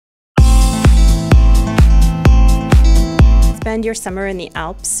spend your summer in the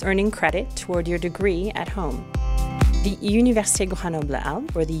Alps, earning credit toward your degree at home. The Université Grenoble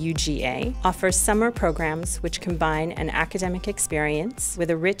Alpes, or the UGA, offers summer programs which combine an academic experience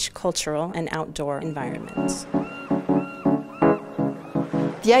with a rich cultural and outdoor environment.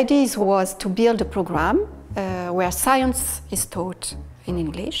 The idea was to build a program where science is taught in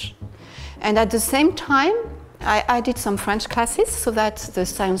English, and at the same time I did some French classes so that the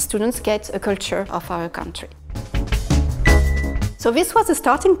science students get a culture of our country. So this was a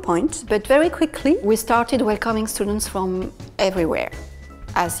starting point, but very quickly we started welcoming students from everywhere: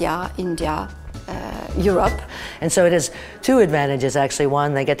 Asia, India, Europe. And so it has two advantages actually.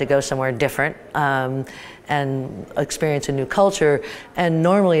 One, they get to go somewhere different and experience a new culture. And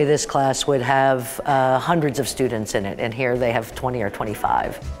normally this class would have hundreds of students in it, and here they have 20 or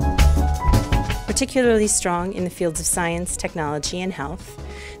 25. Particularly strong in the fields of science, technology, and health,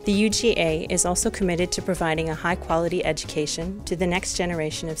 the UGA is also committed to providing a high-quality education to the next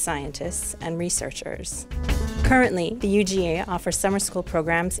generation of scientists and researchers. Currently, the UGA offers summer school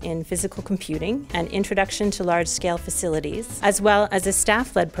programs in physical computing and introduction to large-scale facilities, as well as a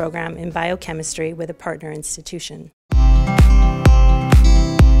staff-led program in biochemistry with a partner institution.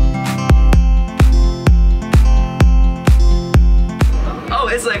 Oh,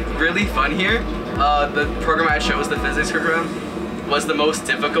 it's like really fun here. The program I chose, the physics program, was the most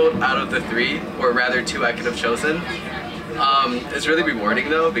difficult out of the three, or rather two I could have chosen. It's really rewarding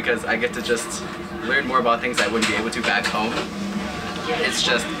though, because I get to just learn more about things I wouldn't be able to back home. It's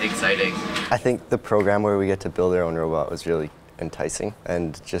just exciting. I think the program where we get to build our own robot was really enticing,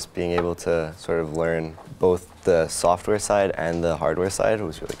 and just being able to sort of learn both the software side and the hardware side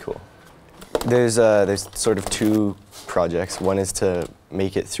was really cool. There's sort of two projects. One is to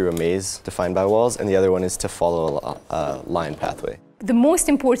make it through a maze defined by walls, and the other one is to follow a line pathway. The most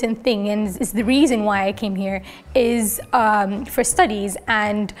important thing, and is the reason why I came here, is for studies,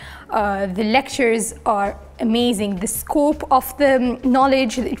 and the lectures are amazing. The scope of the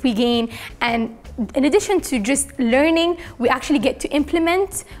knowledge that we gain, and in addition to just learning, we actually get to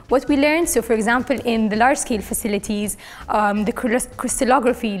implement what we learn. So for example, in the large-scale facilities, the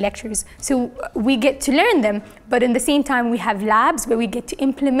crystallography lectures, so we get to learn them, but in the same time we have labs where we get to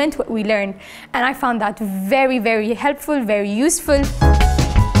implement what we learn. And I found that very, very helpful, very useful.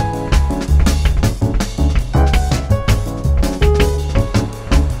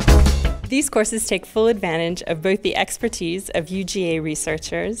 These courses take full advantage of both the expertise of UGA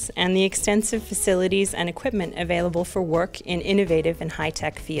researchers and the extensive facilities and equipment available for work in innovative and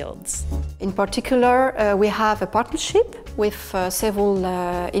high-tech fields. In particular, we have a partnership with several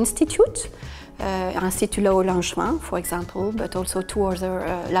institutes, Institut Langevin, for example, but also two other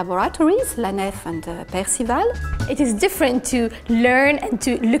laboratories, l'ANEF and Percival. It is different to learn and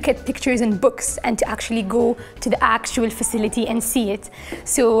to look at pictures and books and to actually go to the actual facility and see it.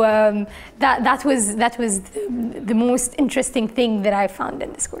 So that was the most interesting thing that I found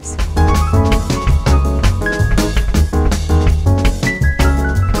in this course.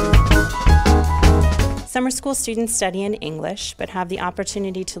 Summer school students study in English, but have the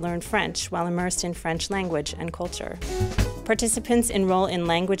opportunity to learn French while immersed in French language and culture. Participants enroll in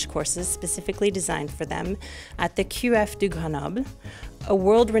language courses specifically designed for them at the QF de Grenoble, a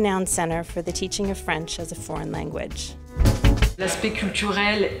world-renowned center for the teaching of French as a foreign language. L'aspect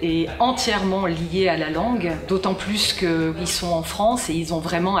culturel est entièrement lié à la langue, d'autant plus qu'ils sont en France et ils ont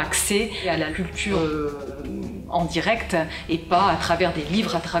vraiment accès à la culture en direct et pas à travers des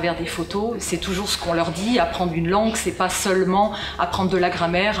livres, à travers des photos. C'est toujours ce qu'on leur dit, apprendre une langue, c'est pas seulement apprendre de la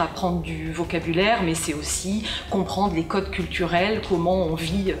grammaire, apprendre du vocabulaire, mais c'est aussi comprendre les codes culturels, comment on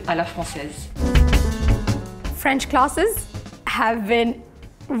vit à la française. French classes have been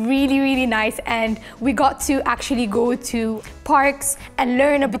really, really nice, and we got to actually go to parks and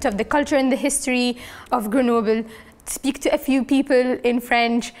learn a bit of the culture and the history of Grenoble, speak to a few people in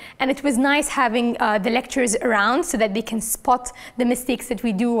French, and it was nice having the lecturers around so that they can spot the mistakes that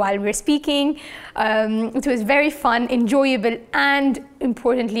we do while we're speaking. It was very fun, enjoyable, and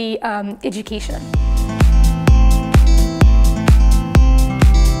importantly, educational.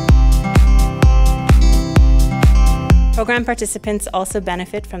 Program participants also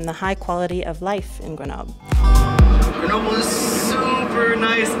benefit from the high quality of life in Grenoble. Grenoble is super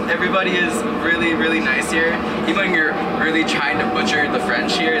nice. Everybody is really, really nice here. Even when you're really trying to butcher the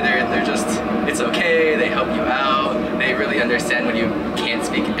French here, they're just, it's okay, they help you out. They really understand when you can't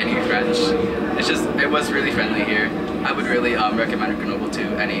speak any French. It was really friendly here. I would really recommend Grenoble to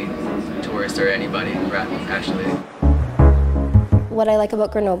any tourist or anybody, actually. what I like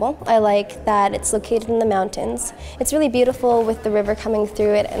about Grenoble. I like that it's located in the mountains. It's really beautiful with the river coming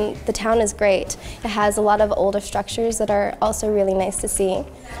through it, and the town is great. It has a lot of older structures that are also really nice to see.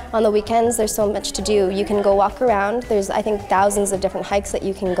 On the weekends, there's so much to do. You can go walk around. There's, I think, thousands of different hikes that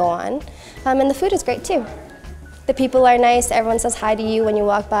you can go on. And the food is great too. The people are nice. Everyone says hi to you when you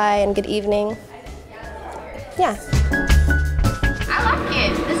walk by, and good evening. Yeah. I like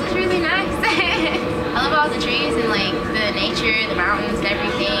it. This is really nice. I love all the trees and like the nature, the mountains and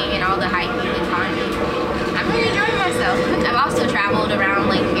everything, and all the hiking and climbing. I'm really enjoying myself. I've also traveled around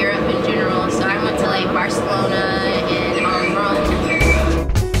like Europe in general, so I went to like Barcelona and Rome.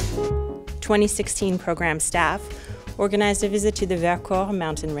 2016 program staff organized a visit to the Vercors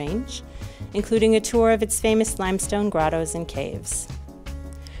mountain range, including a tour of its famous limestone grottos and caves.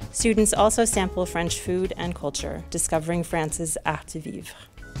 Students also sample French food and culture, discovering France's art de vivre.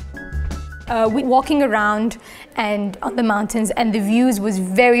 Walking around and on the mountains, and the views was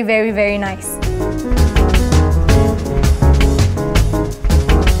very, very, very nice.